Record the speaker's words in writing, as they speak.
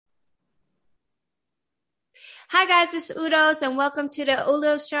Hi guys, it's Udos and welcome to the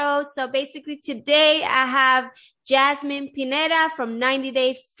Udos Show. So basically today I have Jasmine Pineda from 90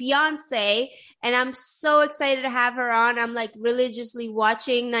 Day Fiancé and I'm so excited to have her on. I'm like religiously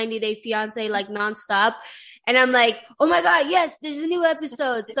watching 90 Day Fiancé like nonstop. And I'm like, oh my God, yes, there's a new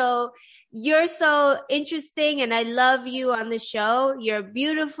episode. So you're so interesting and I love you on the show. You're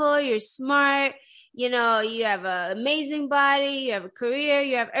beautiful, you're smart. You know, you have an amazing body, you have a career,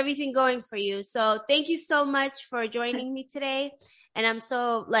 you have everything going for you. So thank you so much for joining me today. And I'm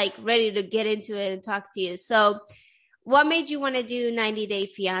so like ready to get into it and talk to you. So what made you want to do 90 Day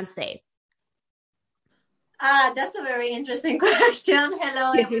Fiancé? That's a very interesting question.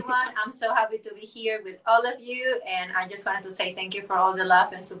 Hello, everyone. I'm so happy to be here with all of you. And I just wanted to say thank you for all the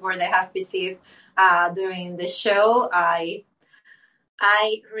love and support I have received during the show.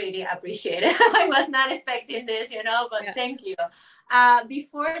 I really appreciate it. I was not expecting this, but yeah. Thank you.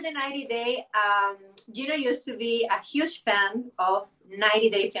 Before the 90 Day, Gino used to be a huge fan of 90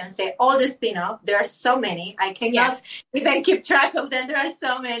 Day Fiancé, all the spin-off. There are so many. I cannot even keep track of them. There are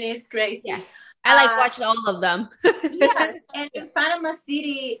so many. It's crazy. Yeah. I watched all of them. Yes, and in Panama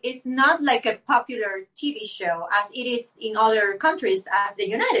City, it's not like a popular TV show as it is in other countries, as the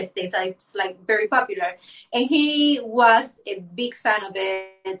United States. It's like very popular. And he was a big fan of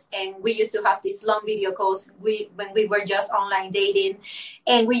it. And we used to have these long video calls when we were just online dating.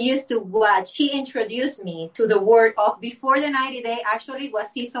 And we used to watch. He introduced me to the world of Before the 90 Day, actually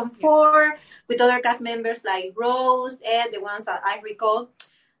was season 4 with other cast members like Rose, Ed, the ones that I recall.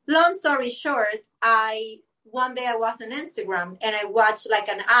 Long story short, one day I was on Instagram and I watched like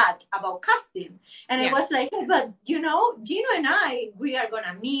an ad about casting. And I was like, hey, but Gino and we are going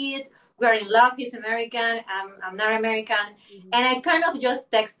to meet. We're in love. He's American. I'm not American. Mm-hmm. And I kind of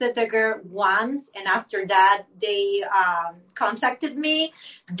just texted the girl once. And after that, they contacted me.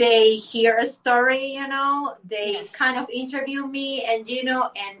 They hear a story, They kind of interview me and,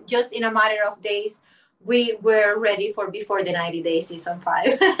 and just in a matter of days, we were ready for Before the 90 Days season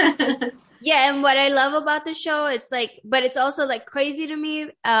 5. Yeah, and what I love about the show, it's like, but it's also like crazy to me.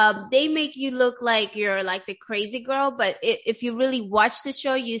 They make you look like you're like the crazy girl, but if you really watch the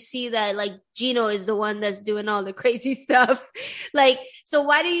show, you see that like Gino is the one that's doing all the crazy stuff. Like, so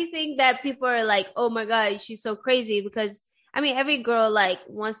why do you think that people are like, oh my God, she's so crazy? Because I mean, every girl like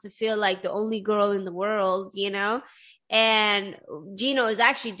wants to feel like the only girl in the world, And Gino is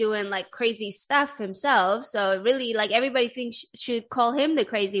actually doing like crazy stuff himself. So really like everybody thinks should call him the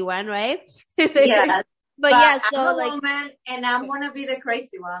crazy one, right? Yeah. but yeah, so I'm a woman and I'm going to be the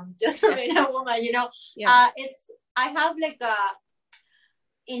crazy one just for being a woman, I have like a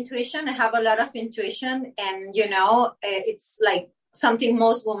intuition. I have a lot of intuition and, it's like something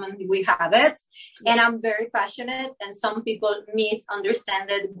most women, we have it. And I'm very passionate and some people misunderstand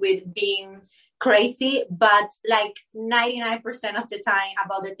it with being crazy, but like 99% of the time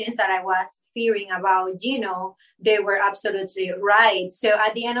about the things that I was fearing about Gino, they were absolutely right. So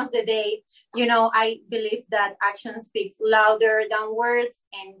at the end of the day, I believe that action speaks louder than words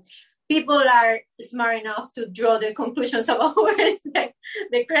and people are smart enough to draw their conclusions about words. Like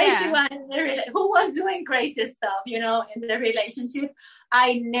the crazy one, who was doing crazy stuff, in the relationship.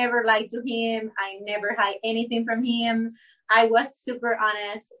 I never lied to him. I never hide anything from him. I was super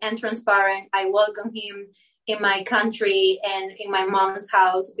honest and transparent. I welcomed him in my country and in my mom's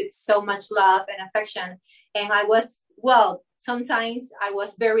house with so much love and affection. And sometimes I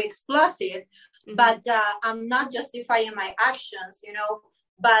was very explosive, but I'm not justifying my actions,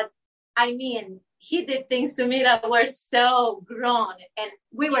 But I mean, he did things to me that were so grown. And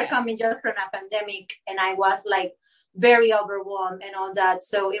we were coming just from a pandemic and I was like very overwhelmed and all that.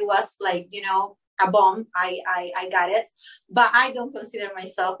 So it was like, a bomb. I got it, but I don't consider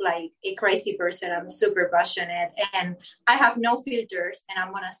myself like a crazy person. I'm super passionate and I have no filters and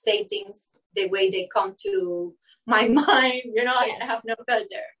I'm going to say things the way they come to my mind. I have no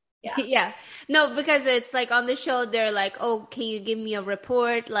filter. Yeah. Yeah. No, because it's like on the show, they're like, oh, can you give me a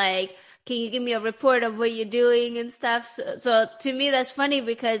report? Like, can you give me a report of what you're doing and stuff? So to me, that's funny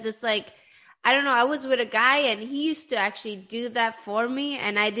because it's like, I don't know. I was with a guy and he used to actually do that for me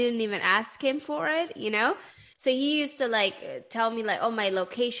and I didn't even ask him for it, So he used to like tell me like, oh, my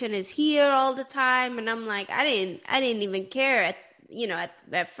location is here all the time. And I'm like, I didn't even care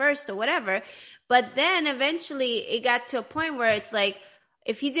at first or whatever. But then eventually it got to a point where it's like,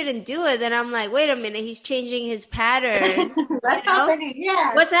 if he didn't do it, then I'm like, wait a minute, he's changing his pattern. What's happening?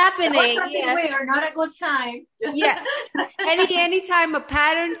 Yes. What's happening? We are not a good sign. Yeah. Anytime a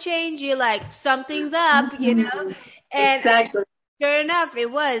pattern change, you're like, something's up, And exactly. Sure enough,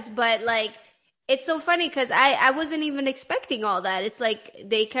 it was. But like, It's so funny because I wasn't even expecting all that. It's like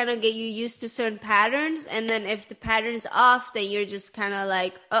they kind of get you used to certain patterns, and then if the pattern's off, then you're just kind of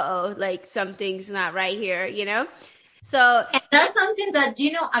like, uh-oh, like something's not right here, you know? So And that's something that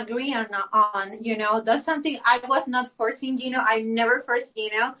Gino agreed on, that's something I was not forcing Gino. I never forced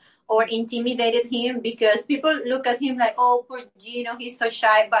Gino or intimidated him, because people look at him like, oh, poor Gino, he's so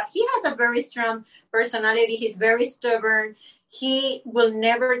shy. But he has a very strong personality. He's very stubborn. He will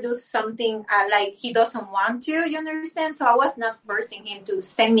never do something like he doesn't want to, you understand? So I was not forcing him to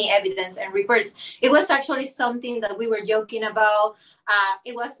send me evidence and reports. It was actually something that we were joking about.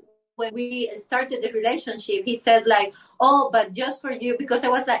 It was when we started the relationship. He said like, oh, but just for you, because I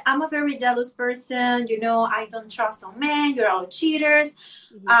was like, I'm a very jealous person, I don't trust on men, you're all cheaters.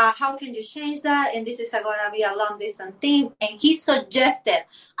 How can you change that? And this is going to be a long distance thing. And he suggested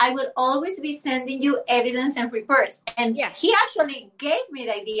I would always be sending you evidence and reports. And he actually gave me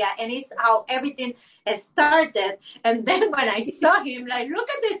the idea, and it's how everything started. And then when I saw him, like, look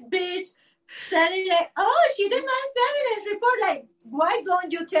at this bitch, sending like, oh, she didn't send evidence report. Like, why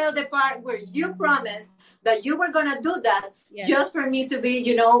don't you tell the part where you promised that you were going to do that just for me to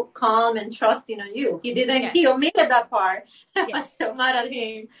be, calm and trusting on you? He didn't, he omitted that part. I was so mad at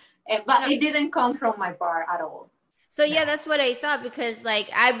him. But it didn't come from my part at all. So that's what I thought, because like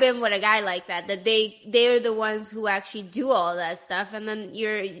I've been with a guy like that they're the ones who actually do all that stuff. And then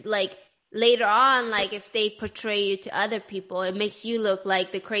you're like, later on, like if they portray you to other people, it makes you look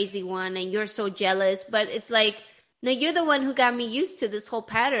like the crazy one and you're so jealous. But it's like, no, you're the one who got me used to this whole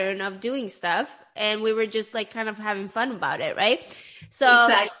pattern of doing stuff. And we were just like kind of having fun about it, right? So,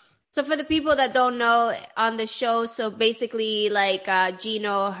 exactly. So for the people that don't know on the show, so basically like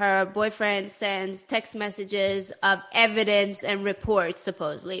Gino, her boyfriend, sends text messages of evidence and reports,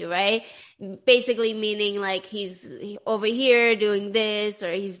 supposedly, right? Basically meaning like he's over here doing this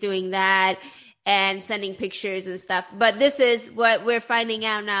or he's doing that and sending pictures and stuff. But this is what we're finding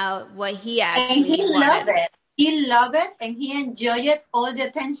out now, what he actually wanted. And he loved it. He loved it, and he enjoyed it, all the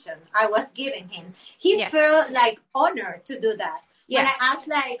attention I was giving him. He felt like honored to do that. When I asked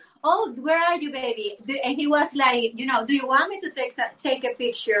like, oh, where are you, baby? And he was like, do you want me to take a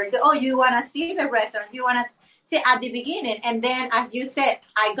picture? Oh, you want to see the restaurant? You want to see at the beginning? And then, as you said,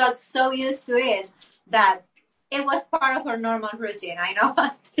 I got so used to it that it was part of our normal routine. I know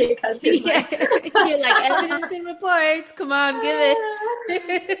how sick as you're like, evidence and reports. Come on, give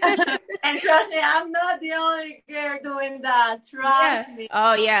it. And trust me, I'm not the only girl doing that. Trust me.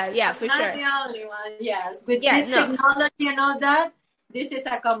 Oh, yeah, for sure. I'm not the only one, yes. With this technology and all that, this is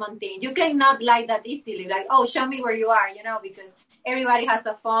a common thing. You cannot lie that easily. Like, oh, show me where you are, because everybody has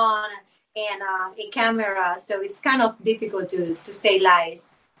a phone and a camera. So it's kind of difficult to say lies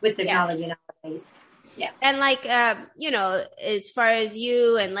with technology nowadays. Yeah. And like, as far as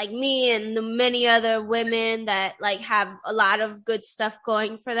you and like me and the many other women that like have a lot of good stuff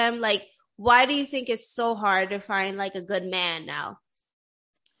going for them, like, why do you think it's so hard to find like a good man now?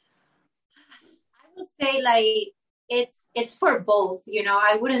 I would say like, it's for both,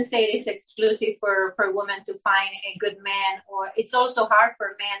 I wouldn't say it is exclusive for women to find a good man, or it's also hard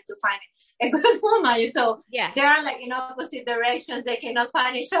for men to find a good woman. So they are like in opposite directions. They cannot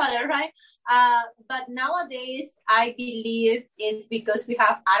find each other, right? But nowadays, I believe it's because we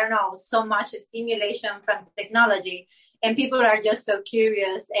have, so much stimulation from technology, and people are just so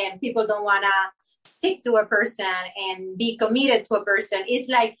curious, and people don't want to stick to a person and be committed to a person. It's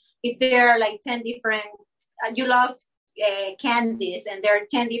like if there are like 10 different, you love candies and there are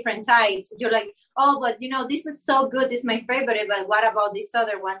 10 different types. You're like, oh, but this is so good. This is my favorite. But what about this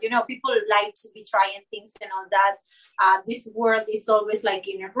other one? People like to be trying things and all that. This world is always like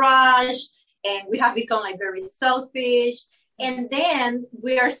in a rush, and we have become like very selfish. And then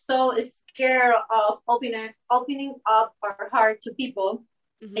we are so scared of opening up our heart to people.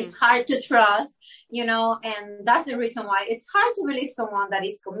 Mm-hmm. It's hard to trust, and that's the reason why it's hard to believe someone that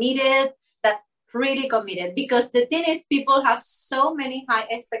is committed, that really committed, because the thing is, people have so many high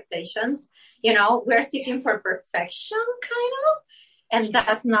expectations. We're seeking for perfection, kind of, and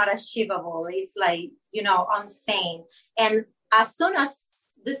that's not achievable. It's like, insane. And as soon as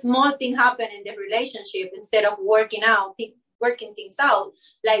the small thing happen in the relationship, instead of working things out,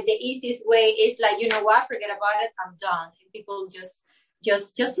 like the easiest way is like, what, forget about it, I'm done. And people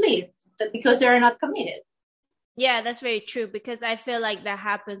just leave because they're not committed. Yeah, that's very true, because I feel like that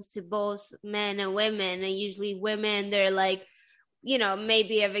happens to both men and women. And usually women, they're like,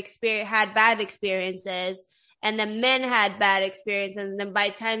 maybe have had bad experiences, and then men had bad experiences. And then by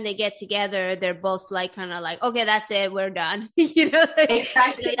the time they get together, they're both like, kind of like, okay, that's it, we're done.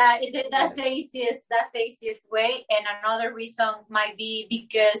 Exactly. That's the easiest way. And another reason might be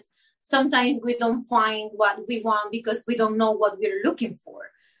because sometimes we don't find what we want because we don't know what we're looking for.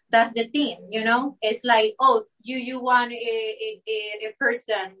 That's the thing, you know. It's like, oh, you want a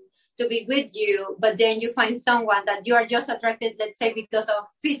person to be with you, but then you find someone that you are just attracted, let's say, because of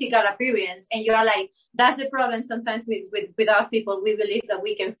physical appearance, and you are like, that's the problem sometimes with us people. We believe that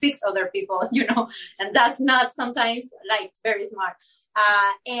we can fix other people, you know, and that's not sometimes like very smart.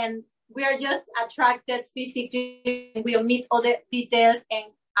 And we are just attracted physically. We'll meet all the details, and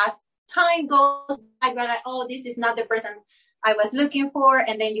as time goes by, we're like, oh, this is not the person I was looking for,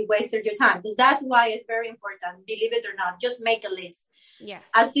 and then you wasted your time. Because that's why it's very important, believe it or not, just make a list. Yeah.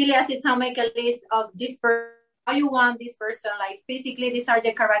 As silly as it sounds, make a list of this person, how you want this person, like physically, these are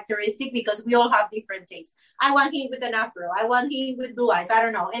the characteristics, because we all have different tastes. I want him with an afro. I want him with blue eyes. I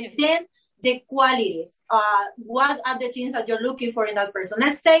don't know. And then the qualities, what are the things that you're looking for in that person?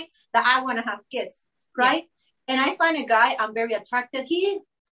 Let's say that I want to have kids, right? Yeah. And I find a guy, I'm very attracted. He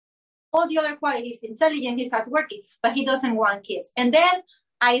all the other qualities, he's intelligent, he's hardworking, but he doesn't want kids. And then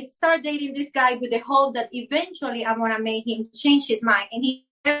I start dating this guy with the hope that eventually I'm going to make him change his mind. And he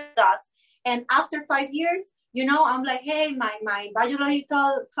does. And after 5 years, you know, I'm like, hey, my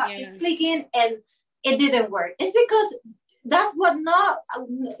biological clock is clicking, and it didn't work. It's because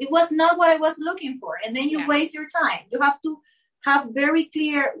it was not what I was looking for. And then you waste your time. You have to have very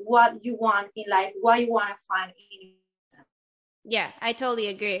clear what you want in life, what you want to find in. Yeah, I totally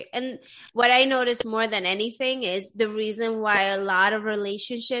agree. And what I notice more than anything is the reason why a lot of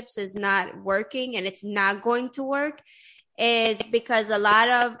relationships is not working and it's not going to work is because a lot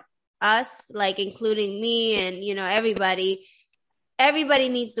of us, like including me and, you know, everybody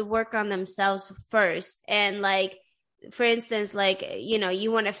needs to work on themselves first. And like, for instance, like, you know,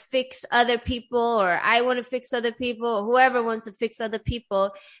 you want to fix other people, or I want to fix other people, or whoever wants to fix other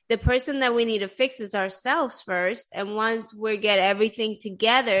people. The person that we need to fix is ourselves first. And once we get everything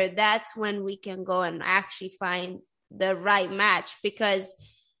together, that's when we can go and actually find the right match. Because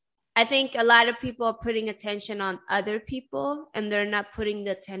I think a lot of people are putting attention on other people and they're not putting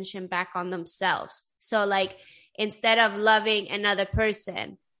the attention back on themselves. So like, instead of loving another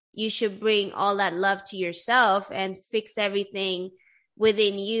person, you should bring all that love to yourself and fix everything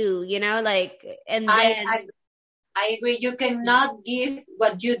within you, you know, like, and then I agree. You cannot give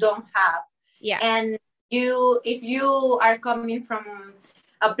what you don't have. Yeah. And if you are coming from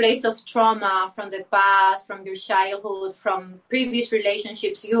a place of trauma from the past, from your childhood, from previous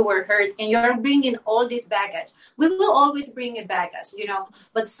relationships, you were hurt, and you're bringing all this baggage. We will always bring a baggage, you know,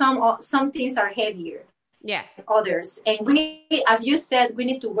 but some things are heavier. Yeah. Others. And we need, as you said, we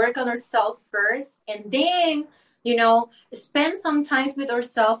need to work on ourselves first, and then, you know, spend some time with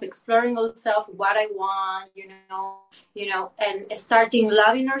ourselves, exploring ourselves, what I want, you know, and starting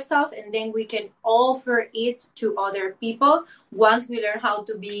loving ourselves, and then we can offer it to other people once we learn how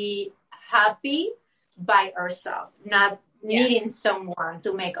to be happy by ourselves, not needing someone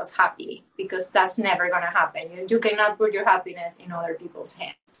to make us happy, because that's never going to happen. You cannot put your happiness in other people's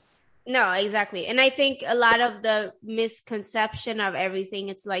hands. No, exactly. And I think a lot of the misconception of everything,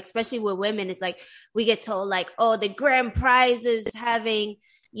 it's like, especially with women, it's like we get told like, oh, the grand prize is having,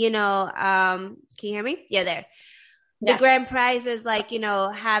 you know, can you hear me? Yeah, there. The grand prize is like, you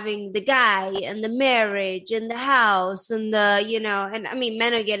know, having the guy and the marriage and the house and the, you know, and I mean,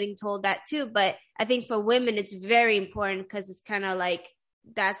 men are getting told that too. But I think for women, it's very important because it's kind of like,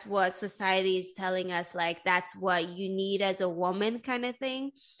 that's what society is telling us. Like, that's what you need as a woman kind of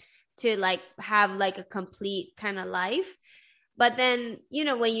thing, to like have like a complete kind of life. But then, you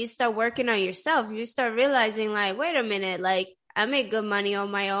know, when you start working on yourself, you start realizing like, wait a minute, like I make good money on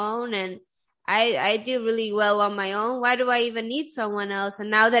my own and I do really well on my own. Why do I even need someone else?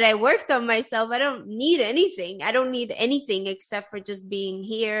 And now that I worked on myself, I don't need anything. I don't need anything except for just being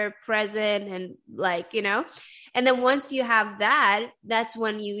here, present, and like, you know. And then once you have that, that's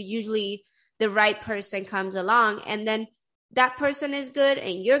when you usually the right person comes along, and then that person is good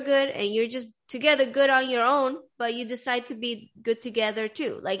and you're just together good on your own, but you decide to be good together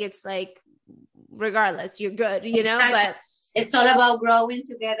too. Like, it's like, regardless, you're good, you know, but it's all about growing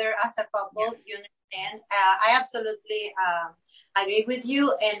together as a couple. You understand? I absolutely agree with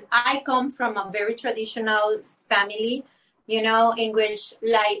you. And I come from a very traditional family, you know, in which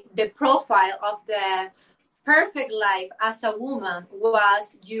like the profile of the perfect life as a woman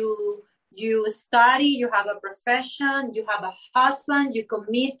was you study, you have a profession, you have a husband, you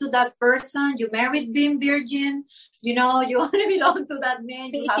commit to that person, you married being virgin, you know, you only belong to that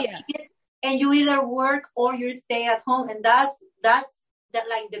man, you have kids, and you either work or you stay at home, and that's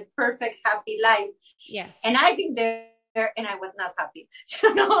like the perfect happy life. Yeah. And I think there and I was not happy.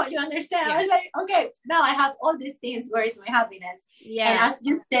 You understand? Yeah. I was like, okay, now I have all these things. Where is my happiness? Yeah. And as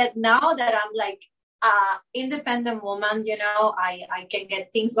you said, now that I'm like independent woman, I can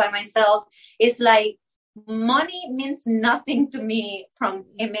get things by myself. It's like money means nothing to me from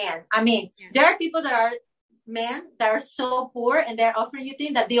a man. I mean, there are people that are men that are so poor and they're offering you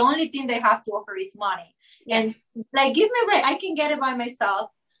things that the only thing they have to offer is money. Yeah. And like, give me a break. I can get it by myself.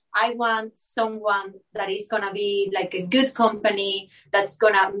 I want someone that is going to be like a good company that's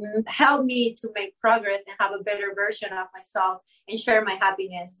going to help me to make progress and have a better version of myself and share my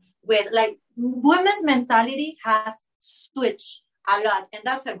happiness with, like, women's mentality has switched a lot, and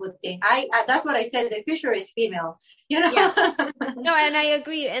that's a good thing. That's what I said. The future is female, Yeah. No, and I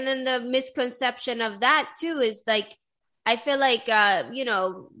agree. And then the misconception of that too is like, I feel like,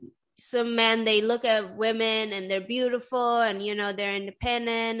 some men, they look at women and they're beautiful and, they're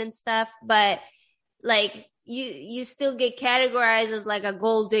independent and stuff, but like you still get categorized as like a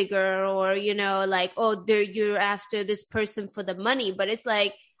gold digger or, like, oh, you're after this person for the money, but it's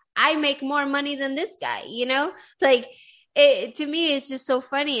like, I make more money than this guy, like to me, it's just so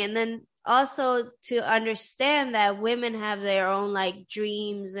funny. And then also to understand that women have their own like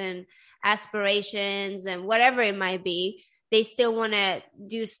dreams and aspirations and whatever it might be, they still want to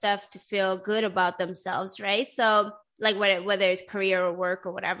do stuff to feel good about themselves, right? So like whether it's career or work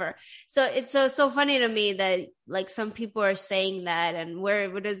or whatever. So it's so funny to me that like some people are saying that, and where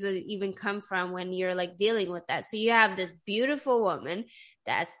does it even come from when you're like dealing with that? So you have this beautiful woman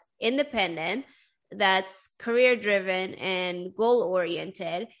that's independent, that's career driven and goal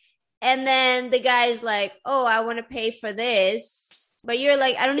oriented. And then the guy's like, oh, I want to pay for this. But you're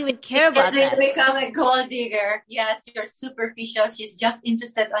like, I don't even care about that. They become a gold digger. Yes, you're superficial. She's just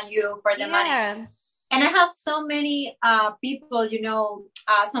interested on you for the money. And I have so many people,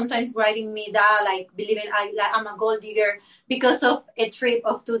 sometimes writing me that, like, believing I'm a gold digger because of a trip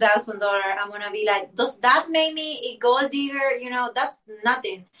of $2,000. I'm going to be like, does that make me a gold digger? That's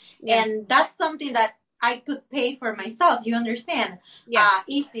nothing. Yeah. And that's something that I could pay for myself. You understand? Yeah.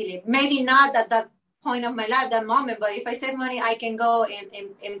 Easily. Maybe not at that point of my life, that moment, but if I save money, I can go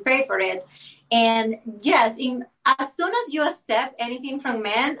and pay for it. And yes, as soon as you accept anything from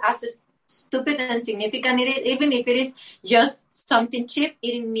men, as stupid and insignificant it is, even if it is just something cheap,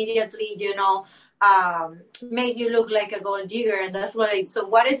 it immediately, makes you look like a gold digger. And that's so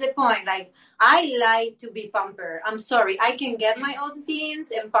what is the point? Like, I like to be pampered. I'm sorry. I can get my own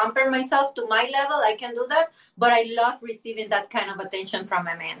things and pamper myself to my level. I can do that. But I love receiving that kind of attention from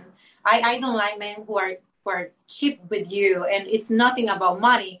a man. I don't like men who are cheap with you, and it's nothing about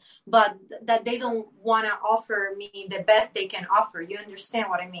money, but that they don't want to offer me the best they can offer. You understand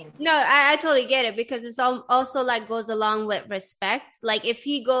what I mean? No, I totally get it, because it's also like goes along with respect. Like if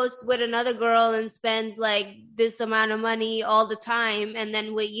he goes with another girl and spends like this amount of money all the time, and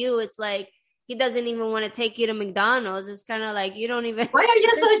then with you, it's like he doesn't even want to take you to McDonald's. It's kind of like, you don't even. Why are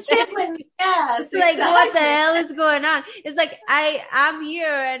you so cheap with me? Yes, like exactly. What the hell is going on? It's like I'm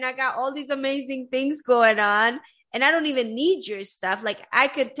here and I got all these amazing things going on, and I don't even need your stuff. Like I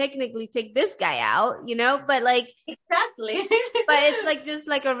could technically take this guy out, but like exactly. But it's like just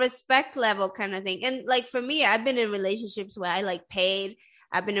like a respect level kind of thing. And like for me, I've been in relationships where I like paid.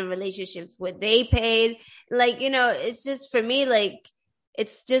 I've been in relationships where they paid. Like, it's just for me, like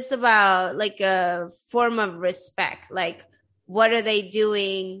it's just about like a form of respect. Like, what are they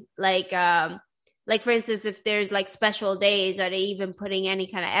doing? Like for instance, if there's like special days, are they even putting any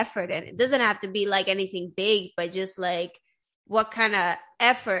kind of effort in? It doesn't have to be like anything big, but just like, what kind of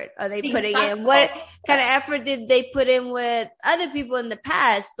effort are they putting in? What kind of effort did they put in with other people in the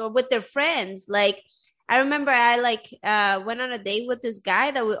past or with their friends? Like, I remember I went on a date with this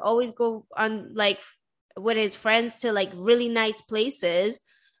guy that would always go on like with his friends to like really nice places.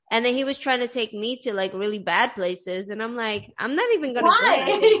 And then he was trying to take me to like really bad places. And I'm like, I'm not even going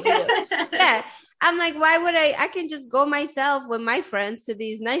to go. Yeah. I'm like, why would I can just go myself with my friends to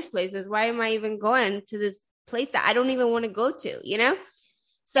these nice places. Why am I even going to this place that I don't even want to go to,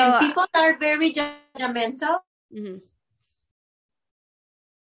 So and people are very judgmental. Mm-hmm.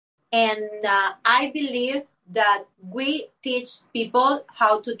 And I believe that we teach people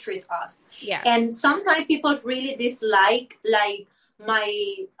how to treat us. Yeah. And sometimes people really dislike, like,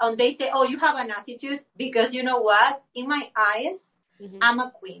 they say, oh, you have an attitude, because you know what? In my eyes, mm-hmm. I'm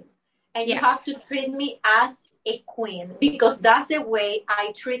a queen. And you have to treat me as a queen, because that's the way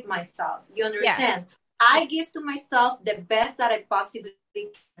I treat myself. You understand? Yeah. I give to myself the best that I possibly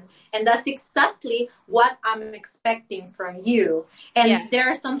And that's exactly what I'm expecting from you. And there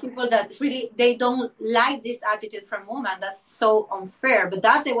are some people that really, they don't like this attitude from women. That's so unfair. But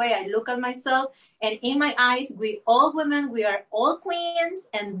that's the way I look at myself. And in my eyes, we all women, we are all queens.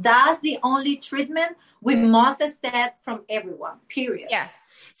 And that's the only treatment we must accept from everyone, period. Yeah.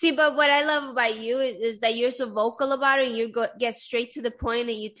 See, but what I love about you is that you're so vocal about it. You get straight to the point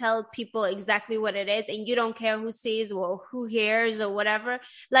and you tell people exactly what it is, and you don't care who sees or who hears or whatever.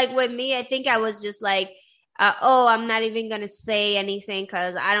 Like with me, I think I was just like, oh, I'm not even going to say anything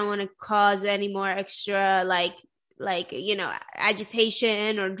because I don't want to cause any more extra, like,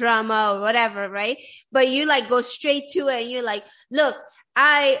 agitation or drama or whatever. Right. But you like go straight to it and you're like, look,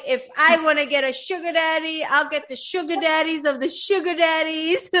 if I want to get a sugar daddy, I'll get the sugar daddies of the sugar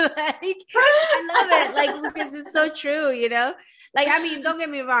daddies. Like, I love it. Like, because it's so true, Like, I mean, don't get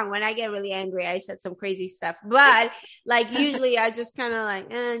me wrong. When I get really angry, I said some crazy stuff, but like, usually I just kind of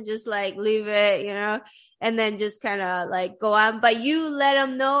like, just like leave it, and then just kind of like go on. But you let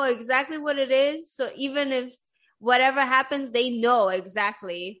them know exactly what it is. So even if whatever happens, they know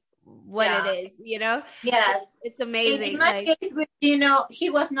exactly what it is, Yes, it's amazing. In my case, he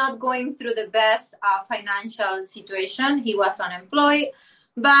was not going through the best financial situation. He was unemployed,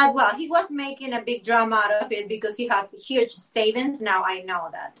 but well, he was making a big drama out of it because he had huge savings. Now I know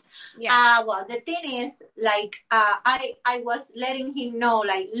that. Well, the thing is, like, I was letting him know,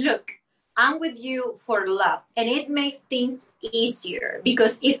 like, look, I'm with you for love, and it makes things easier,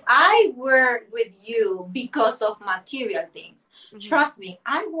 because if I were with you because of material things, trust me,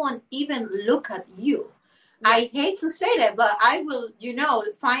 I won't even look at you. I hate to say that, but I will,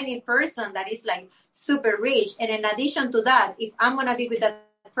 find a person that is like super rich. And in addition to that, if I'm going to be with that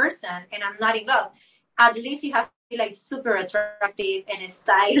person and I'm not in love, at least he has to be like super attractive and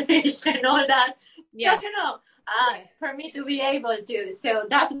stylish and all that. Yeah. For me to be able to. So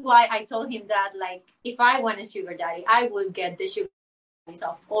that's why I told him that, like, if I want a sugar daddy, I will get the sugar daddies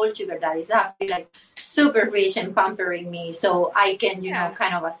of all sugar daddies. They have to be like super rich and pampering me so I can,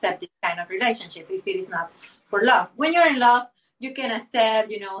 kind of accept this kind of relationship if it is not for love. When you're in love, you can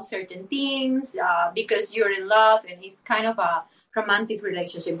accept, certain things because you're in love and it's kind of a romantic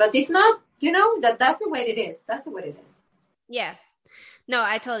relationship. But it's not, that's the way it is. That's the way it is. Yeah. No,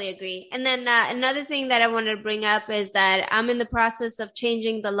 I totally agree. And then another thing that I wanted to bring up is that I'm in the process of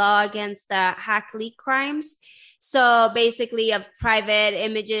changing the law against hack leak crimes. So basically of private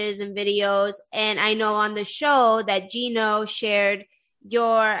images and videos. And I know on the show that Gino shared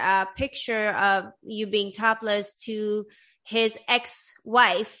your picture of you being topless to his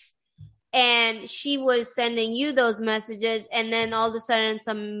ex-wife. And she was sending you those messages. And then all of a sudden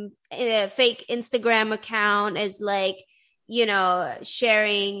some fake Instagram account is like,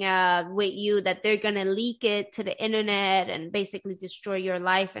 sharing with you that they're going to leak it to the internet and basically destroy your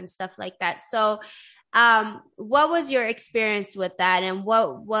life and stuff like that. So what was your experience with that? And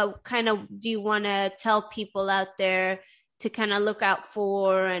what kind of do you want to tell people out there to kind of look out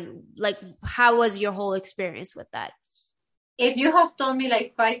for? And like, how was your whole experience with that? If you have told me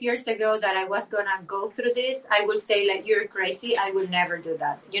like 5 years ago that I was going to go through this, I would say like, you're crazy. I will never do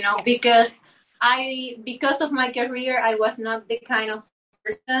that, because of my career, I was not the kind of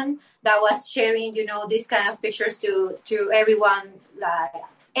person that was sharing, these kind of pictures to everyone, like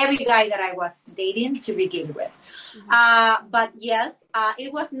every guy that I was dating to begin with. But yes,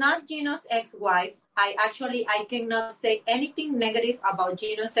 it was not Gino's ex-wife. I cannot say anything negative about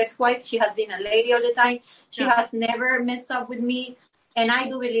Gino's ex-wife. She has been a lady all the time. She has never messed up with me. And I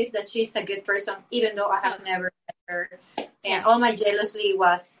do believe that she's a good person, even though I have never met her. And all my jealousy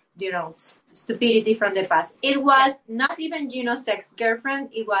was, stupidity from the past. It was not even Gino's ex-girlfriend.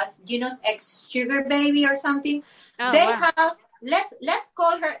 It was Gino's ex-sugar baby or something. Have, let's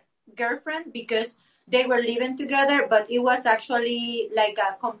call her girlfriend because they were living together, but it was actually like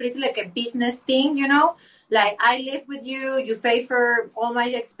a completely like a business thing, like I live with you, you pay for all my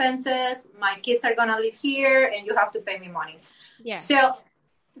expenses, my kids are gonna live here and you have to pay me money. So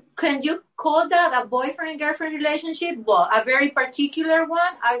can you call that a boyfriend and girlfriend relationship? Well, a very particular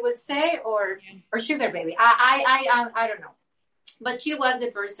one, I would say, or sugar baby. I don't know. But she was the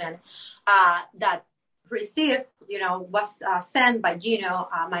person that received, was sent by Gino,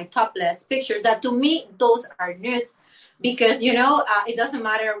 my topless pictures, that to me, those are nudes because, it doesn't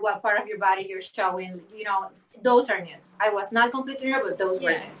matter what part of your body you're showing, those are nudes. I was not completely nude, but those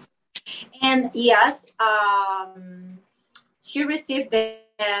were nudes. And yes, she received them,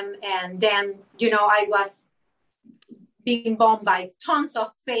 and then, I was being bombed by tons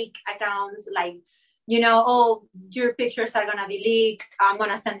of fake accounts, like, oh, your pictures are going to be leaked. I'm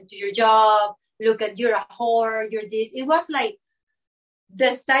going to send it to your job. Look at, you're a whore. You're this. It was like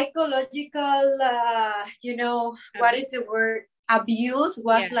the psychological, what is the word? Abuse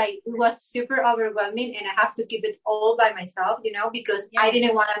was like, it was super overwhelming, and I have to keep it all by myself, because I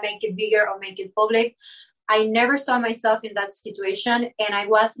didn't want to make it bigger or make it public. I never saw myself in that situation. And I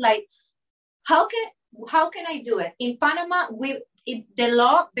was like, how can I do it? In Panama, the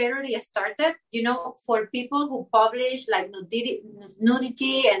law barely started, for people who publish like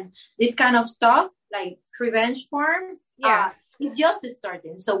nudity and this kind of stuff, like revenge forms. It's just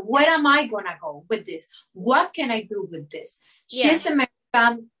starting. So where am I going to go with this? What can I do with this? She's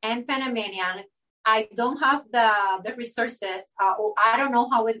American and Panamanian. I don't have the resources, or I don't know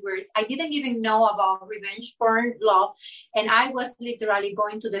how it works. I didn't even know about revenge porn law. And I was literally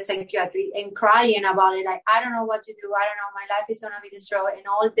going to the psychiatry and crying about it. Like, I don't know what to do. I don't know. My life is going to be destroyed. And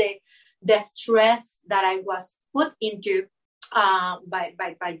all the stress that I was put into by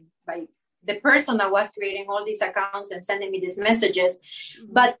the person that was creating all these accounts and sending me these messages.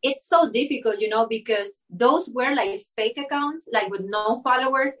 But it's so difficult, because those were like fake accounts, like with no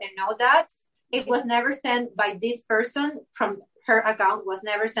followers and no that. It was never sent by this person from her account, was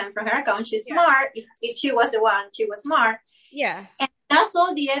never sent from her account. She's smart. If she was the one, she was smart. Yeah. And that's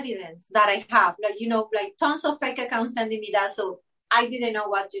all the evidence that I have. Like, like tons of fake accounts sending me that. So I didn't know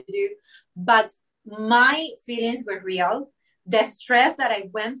what to do. But my feelings were real. The stress that I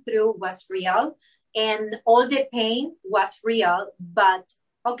went through was real, and all the pain was real. But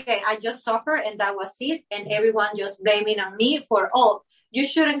okay, I just suffered, and that was it. And everyone just blaming on me for, you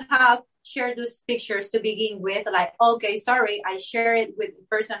shouldn't have shared those pictures to begin with. Like, okay, sorry, I shared it with the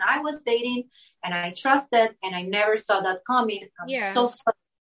person I was dating and I trusted, and I never saw that coming. I'm so sorry.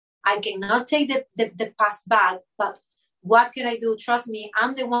 I cannot take the past back, but what can I do? Trust me,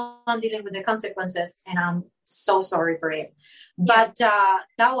 I'm the one dealing with the consequences, and I'm so sorry for it. But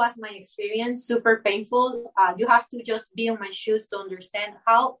that was my experience, super painful. You have to just be in my shoes to understand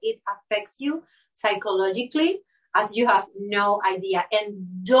how it affects you psychologically, as you have no idea.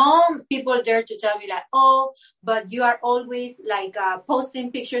 And don't people dare to tell me like, but you are always like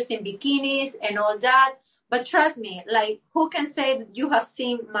posting pictures in bikinis and all that. But trust me, like, who can say that you have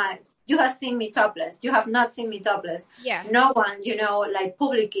seen me topless? You have not seen me topless. Yeah. No one, like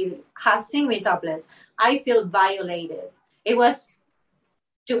publicly has seen me topless. I feel violated.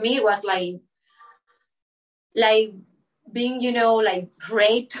 To me, it was like being, like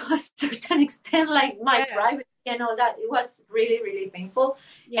raped to a certain extent, like my privacy and all that. It was really, really painful.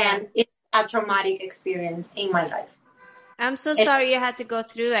 Yeah. And it's a traumatic experience in my life. I'm so sorry you had to go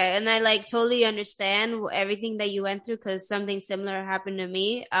through that. And I like totally understand everything that you went through, because something similar happened to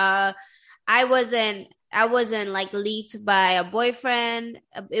me. I wasn't like leaked by a boyfriend.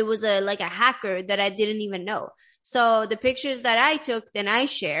 It was a hacker that I didn't even know. So the pictures that I took and I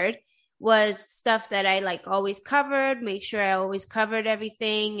shared was stuff that I like always covered, make sure I always covered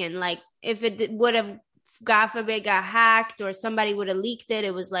everything. And like, if it would have, God forbid, got hacked or somebody would have leaked it,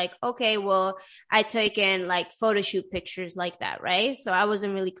 it was like, okay, well, I taken like photo shoot pictures like that, right? So I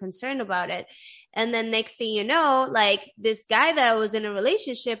wasn't really concerned about it. And then next thing you know, like this guy that I was in a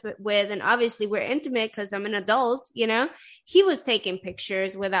relationship with, and obviously we're intimate because I'm an adult, he was taking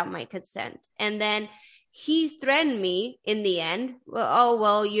pictures without my consent. And then he threatened me in the end.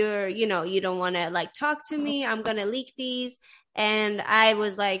 Well, you don't want to like talk to me. I'm going to leak these. And I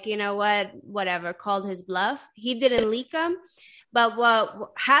was like, you know what, whatever, called his bluff. He didn't leak them. But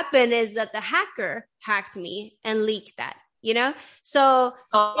what happened is that the hacker hacked me and leaked that, So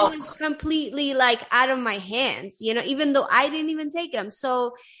it was completely like out of my hands, even though I didn't even take them.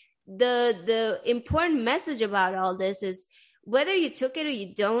 So the important message about all this is whether you took it or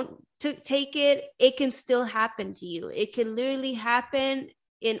you don't take it, it can still happen to you. It can literally happen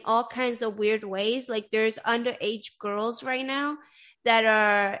in all kinds of weird ways. Like there's underage girls right now that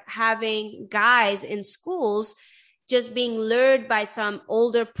are having guys in schools just being lured by some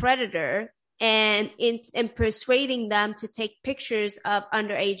older predator and persuading them to take pictures of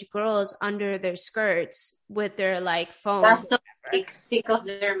underage girls under their skirts with their like phones. That's so sick of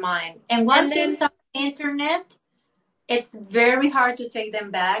their mind. And one thing on the internet, it's very hard to take them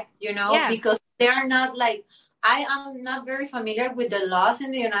back, because they are not like, I am not very familiar with the laws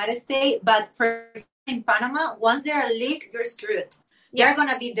in the United States, but for in Panama, once they are leaked, you're screwed. They're going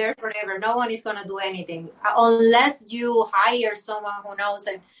to be there forever. No one is going to do anything unless you hire someone who knows.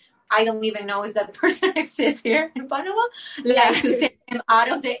 And I don't even know if that person exists here in Panama, like to take them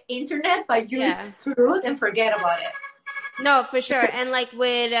out of the internet, but you're screwed and forget about it. No, for sure. And like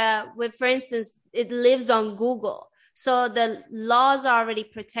with, for instance, it lives on Google. So the laws already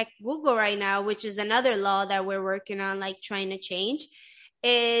protect Google right now, which is another law that we're working on, like trying to change.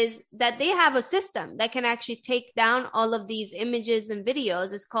 is that they have a system that can actually take down all of these images and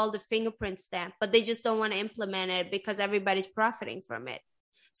videos. It's called the fingerprint stamp, but they just don't want to implement it because everybody's profiting from it.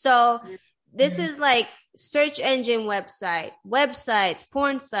 So this is like search engine websites,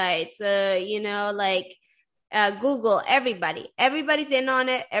 porn sites, Google, everybody's in on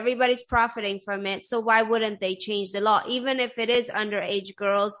it. Everybody's profiting from it. So why wouldn't they change the law? Even if it is underage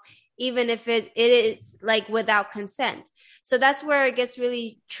girls, even if it is like without consent. So that's where it gets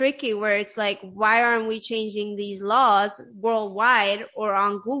really tricky, where it's like, why aren't we changing these laws worldwide or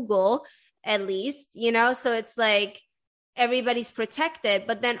on Google at least, So it's like everybody's protected,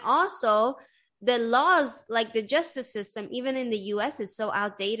 but then also the laws, like the justice system, even in the US, is so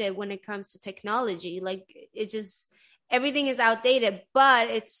outdated when it comes to technology. Like everything is outdated, but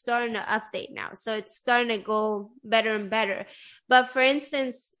it's starting to update now. So it's starting to go better and better. But for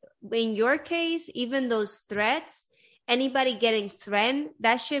instance, in your case, even those threats, anybody getting threatened,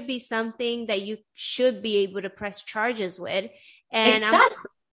 that should be something that you should be able to press charges with. And exactly.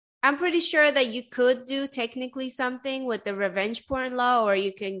 I'm pretty sure that you could do technically something with the revenge porn law, or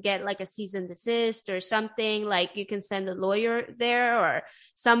you can get like a cease and desist or something, like you can send a lawyer there or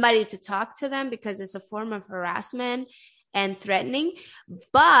somebody to talk to them, because it's a form of harassment and threatening.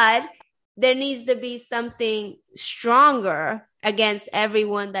 But there needs to be something stronger against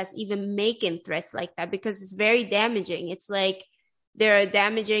everyone that's even making threats like that, because it's very damaging. It's like they're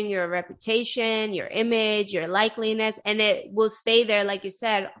damaging your reputation, your image, your likeliness, and it will stay there, like you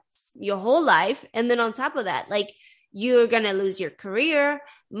said, your whole life. And then on top of that, like, you're going to lose your career,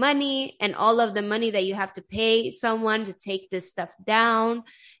 money, and all of the money that you have to pay someone to take this stuff down.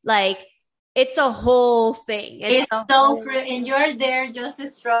 Like, it's a whole thing. And you're there just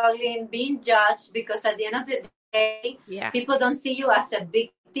struggling, being judged, because at the end of the day, people don't see you as a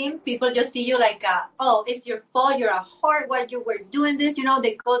victim. People just see you like, it's your fault. You're a whore. Why you were doing this?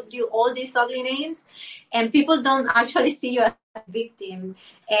 They called you all these ugly names, and people don't actually see you as a victim,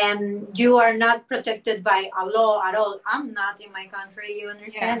 and you are not protected by a law at all. I'm not in my country. You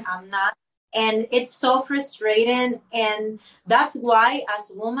understand? I'm not. And it's so frustrating. And that's why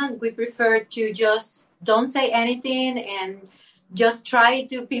as women, we prefer to just don't say anything and just try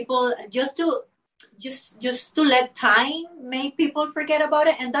to people just to let time make people forget about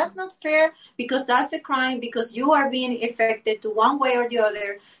it. And that's not fair, because that's a crime, because you are being affected to one way or the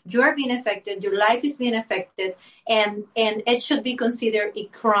other. You are being affected. Your life is being affected, and it should be considered a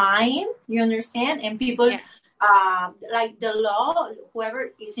crime. You understand? And people, like the law,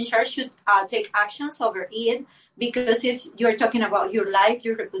 whoever is in charge should take actions over it, because you're talking about your life,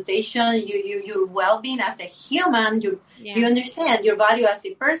 your reputation, your well-being as a human. You understand your value as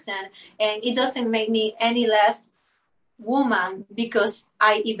a person, and it doesn't make me any less woman because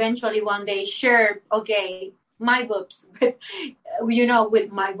I eventually one day share my boobs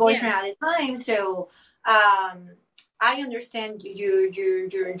with my boyfriend at the time. So I understand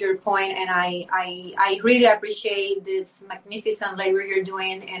your point, and I really appreciate this magnificent labor you're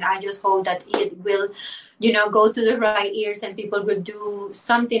doing, and I just hope that it will, go to the right ears and people will do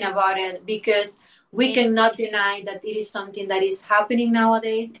something about it, because we cannot deny that it is something that is happening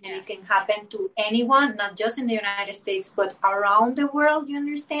nowadays, and it can happen to anyone, not just in the United States, but around the world. You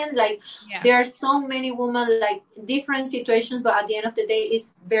understand? There are so many women, like different situations, but at the end of the day,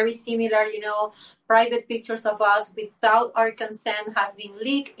 it's very similar. Private pictures of us without our consent has been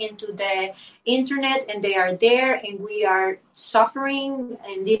leaked into the internet, and they are there, and we are suffering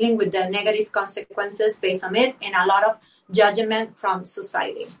and dealing with the negative consequences based on it, and a lot of judgment from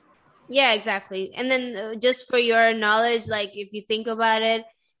society. Yeah, exactly. And then just for your knowledge, like if you think about it,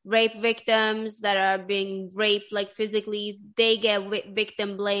 rape victims that are being raped, like physically, they get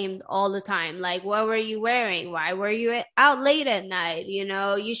victim blamed all the time. Like, what were you wearing? Why were you out late at night?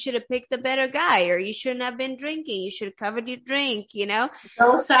 You should have picked a better guy, or you shouldn't have been drinking. You should have covered your drink,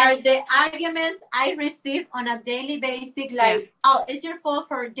 Those are the arguments I receive on a daily basis. Like, it's your fault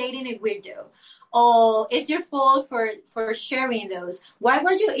for dating a weirdo. Oh, it's your fault for sharing those. Why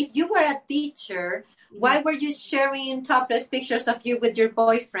were you, if you were a teacher, why were you sharing topless pictures of you with your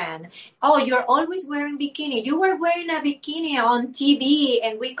boyfriend? Oh, you're always wearing bikini. You were wearing a bikini on TV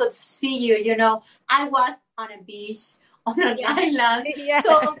and we could see you, I was on a beach, on an island. Yeah.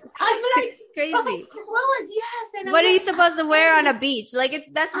 So I'm like, it's crazy. Oh, yes. And what are you supposed to wear on a beach? Like,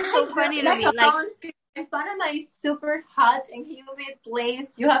 that's what's so funny to me. Like, in Panama is super hot and humid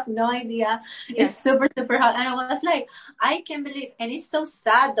place. You have no idea. It's super, super hot. And I was like, I can't believe. And it's so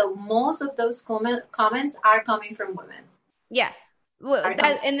sad that most of those comments are coming from women. Yeah. Well,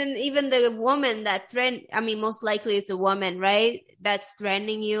 that, and then even the woman that most likely it's a woman, right? That's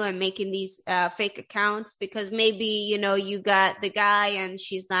threatening you and making these fake accounts because maybe, you got the guy and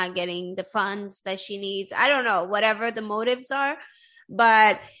she's not getting the funds that she needs. I don't know, whatever the motives are,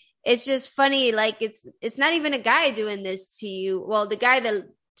 but it's just funny. Like it's not even a guy doing this to you. Well, the guy that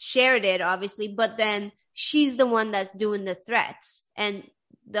shared it, obviously, but then she's the one that's doing the threats, and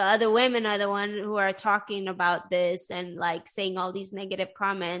the other women are the one who are talking about this and like saying all these negative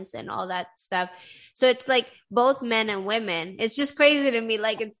comments and all that stuff. So it's like both men and women. It's just crazy to me.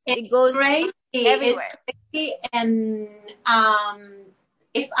 Like it goes crazy everywhere. It's crazy. And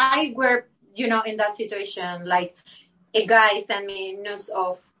if I were, in that situation, like a guy sent me nudes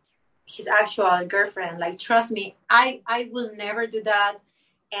of his actual girlfriend, like, trust me, I will never do that.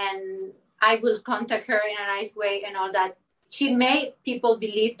 And I will contact her in a nice way and all that. She made people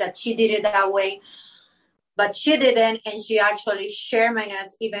believe that she did it that way, but she didn't. And she actually shared my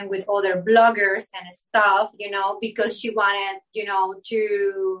nudes even with other bloggers and stuff, because she wanted,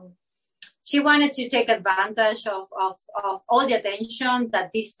 she wanted to take advantage of all the attention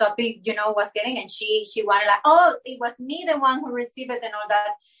that this topic, was getting. And she wanted like, oh, it was me, the one who received it and all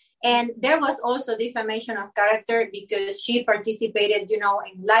that. And there was also defamation of character because she participated, in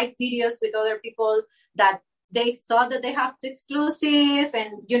live videos with other people that they thought that they have the exclusive,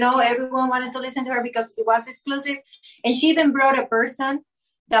 and, everyone wanted to listen to her because it was exclusive. And she even brought a person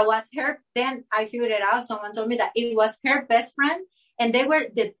that was her. Then I figured it out. Someone told me that it was her best friend, and they were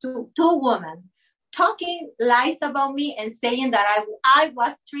the two women talking lies about me and saying that I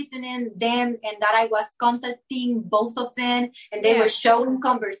was threatening them and that I was contacting both of them. And they were showing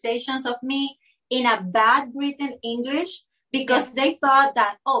conversations of me in a bad written English because they thought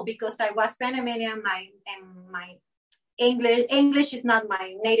that, because I was Panamanian and my English is not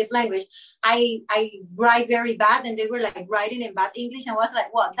my native language. I write very bad, and they were like writing in bad English, and was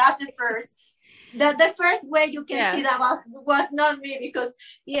like, well, that's the first way you can see that was not me, because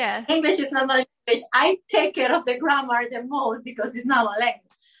English is not my language. I take care of the grammar the most because it's not my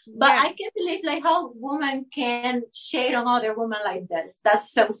language. But I can't believe like how women can shade on other women like this.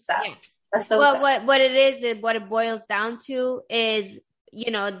 That's so sad. Yeah. That's so sad. What it is, what it boils down to is,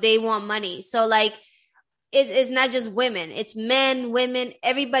 they want money. So like, it's not just women, it's men, women,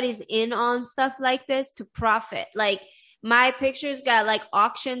 everybody's in on stuff like this to profit. Like my pictures got like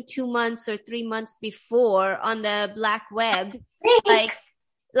auctioned 2 months or 3 months before on the black web,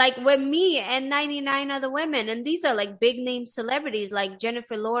 like with me and 99 other women. And these are like big name celebrities like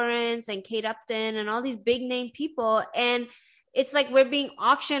Jennifer Lawrence and Kate Upton and all these big name people. And it's like we're being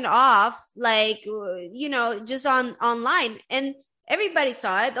auctioned off, like, just online. And everybody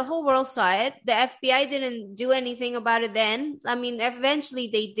saw it. The whole world saw it. The FBI didn't do anything about it then. I mean, eventually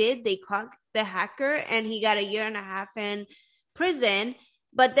they did. They caught the hacker and he got 1.5 years in prison.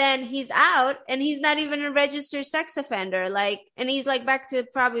 But then he's out and he's not even a registered sex offender. Like, and he's like back to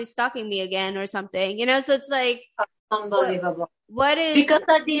probably stalking me again or something, So it's like unbelievable. What is, because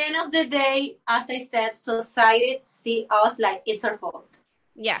at the end of the day, as I said, society see us like it's our fault.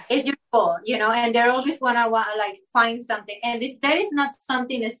 Yeah, it's your fault, and they're always want like find something. And if there is not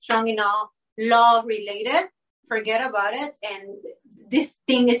something strong enough law related, forget about it. And this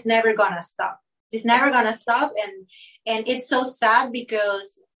thing is never gonna stop. It's never gonna stop. And it's so sad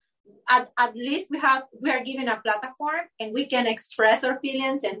because at least we are given a platform and we can express our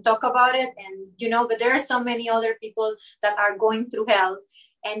feelings and talk about it. And but there are so many other people that are going through hell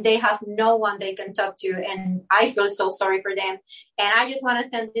and they have no one they can talk to. And I feel so sorry for them. And I just want to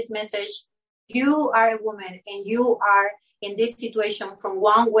send this message. You are a woman and you are in this situation from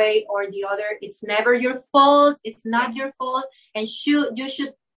one way or the other. It's never your fault. It's not your fault. And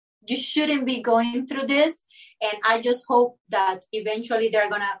you shouldn't be going through this. And I just hope that eventually they're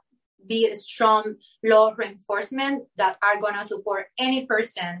going to be a strong law reinforcement that are going to support any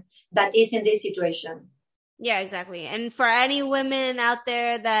person that is in this situation. Yeah, exactly. And for any women out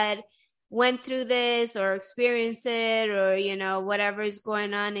there that went through this or experienced it or, whatever is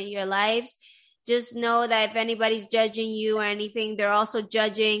going on in your lives, just know that if anybody's judging you or anything, they're also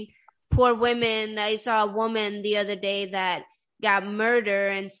judging poor women. I saw a woman the other day that got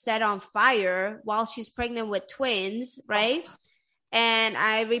murdered and set on fire while she's pregnant with twins, right? And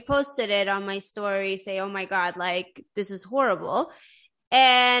I reposted it on my story, say, oh my God, like, this is horrible.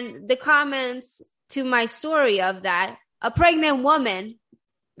 And the comments to my story of that, a pregnant woman,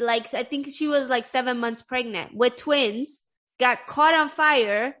 like, I think she was like 7 months pregnant with twins, got caught on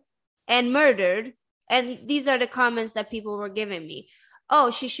fire and murdered. And these are the comments that people were giving me.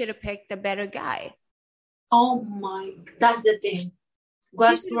 Oh, she should have picked a better guy. Oh my, that's the thing. She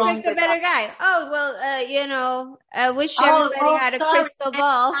What's should have wrong picked a with that? better guy. Oh, well, I wish everybody had a Sorry. crystal Next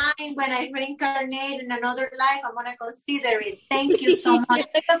ball. time when I reincarnate in another life, I'm gonna consider it. Thank you so much.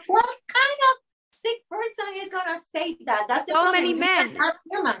 Because what kind of sick person is gonna say that? That's the So problem. many We men. are not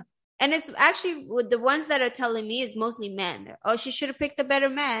human. And it's actually the ones that are telling me is mostly men. Oh, she should have picked a better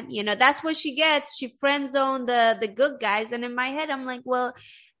man. That's what she gets. She friend zoned the good guys. And in my head, I'm like, well,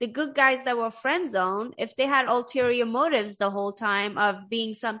 the good guys that were friend zoned, if they had ulterior motives the whole time of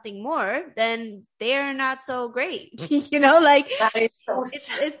being something more, then they're not so great. Like That is so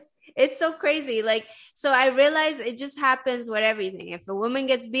it's so crazy. Like, so I realize it just happens with everything. If a woman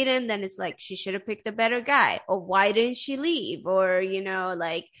gets beaten, then it's like she should have picked a better guy. Or why didn't she leave? Or,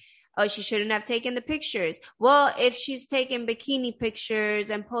 like, oh, she shouldn't have taken the pictures. Well, if she's taking bikini pictures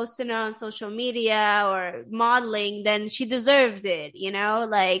and posting it on social media or modeling, then she deserved it,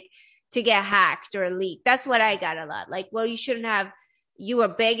 like to get hacked or leaked. That's what I got a lot. Like, well, you were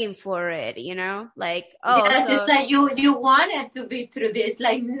begging for it, like, oh, yes, so it's like you wanted to be through this.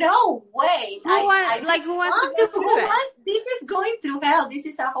 Like, no way. who wants to go through that? This is going through hell. This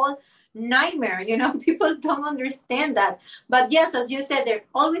is a whole nightmare. People don't understand that. But yes, as you said, they're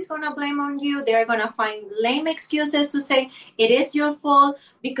always going to blame on you. They're going to find lame excuses to say it is your fault,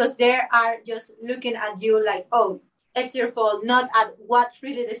 because they are just looking at you like, oh, it's your fault, not at what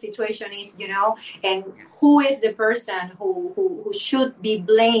really the situation is, and who is the person who should be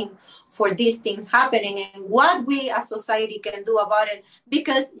blamed for these things happening, and what we as society can do about it.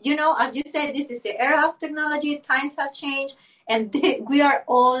 Because, as you said, this is the era of technology, times have changed, and we are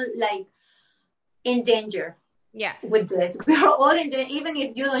all like in danger. Yeah. With this, we are all in danger, even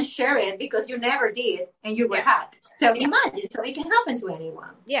if you don't share it because you never did and you were hacked. So imagine, so it can happen to anyone.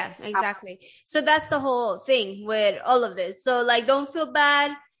 Yeah, exactly. So that's the whole thing with all of this. So like, don't feel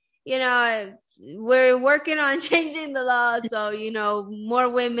bad. We're working on changing the law. So, more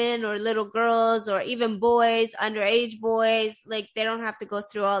women or little girls or even boys, underage boys, like they don't have to go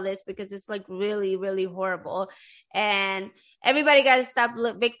through all this, because it's like really, really horrible. And everybody got to stop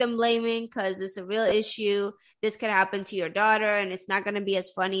victim blaming, because it's a real issue. This could happen to your daughter, and it's not going to be as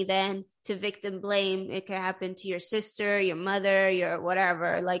funny then to victim blame. It could happen to your sister, your mother, your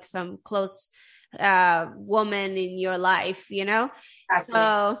whatever, like some close woman in your life, Exactly.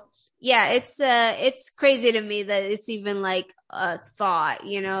 So yeah, it's crazy to me that it's even like a thought,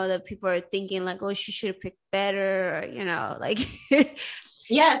 that people are thinking like, oh, she should have picked better, or, like.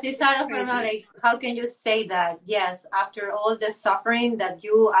 Yes, it's out of my mind. Like, how can you say that? Yes, after all the suffering that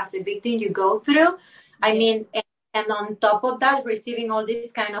you as a victim you go through, I mean, and on top of that, receiving all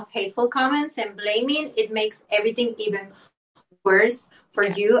these kind of hateful comments and blaming, it makes everything even worse for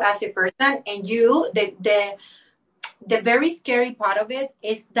you as a person. And the very scary part of it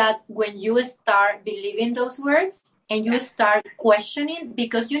is that when you start believing those words and you start questioning,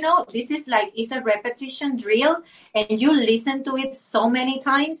 because this is like, it's a repetition drill, and you listen to it so many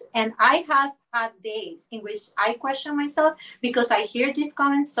times. And I have had days in which I question myself, because I hear these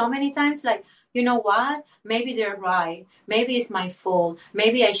comments so many times, like, you know what? Maybe they're right. Maybe it's my fault.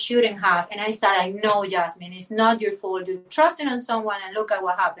 Maybe I shouldn't have. And I said, I know, Jasmine, it's not your fault. You're trusting on someone, and look at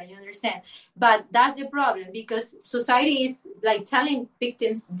what happened. You understand? But that's the problem, because society is like telling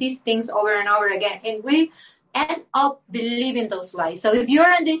victims these things over and over again. And we end up believing those lies. So if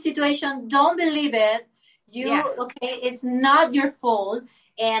you're in this situation, don't believe it. Okay, it's not your fault.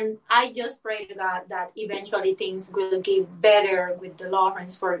 And I just pray to God that eventually things will get better with the law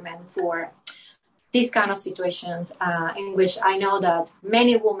enforcement for these kind of situations, in which I know that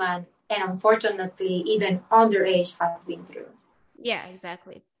many women, and unfortunately even underage, have been through. Yeah,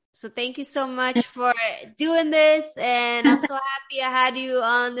 exactly. So thank you so much for doing this. And I'm so happy I had you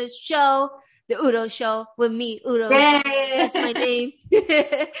on this show, the Udo Show, with me, Udo. Yay! That's my name.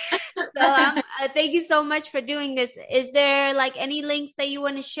 So thank you so much for doing this. Is there like any links that you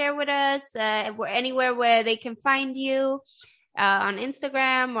want to share with us? Anywhere where they can find you? On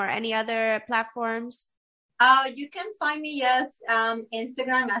Instagram or any other platforms? You can find me,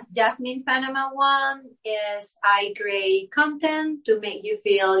 Instagram as Jasmine Panama 1. I create content to make you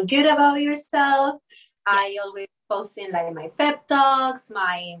feel good about yourself. Yeah. I always posting like my pep talks,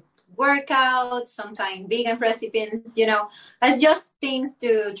 my workouts, sometimes vegan recipes, it's just things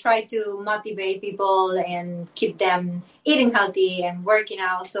to try to motivate people and keep them eating healthy and working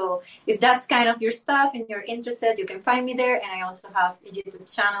out. So if that's kind of your stuff and you're interested, you can find me there. And I also have a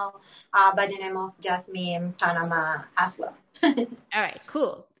YouTube channel by the name of Jasmine Panama as well. All right,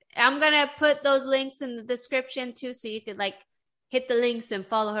 cool. I'm going to put those links in the description too, so you could like hit the links and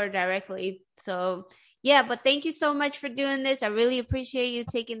follow her directly. So yeah, but thank you so much for doing this. I really appreciate you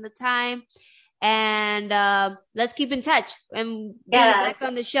taking the time. And let's keep in touch and be back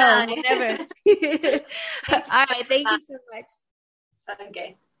on the show whenever. All right. Thank you so much.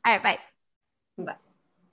 Okay. All right. Bye. Bye.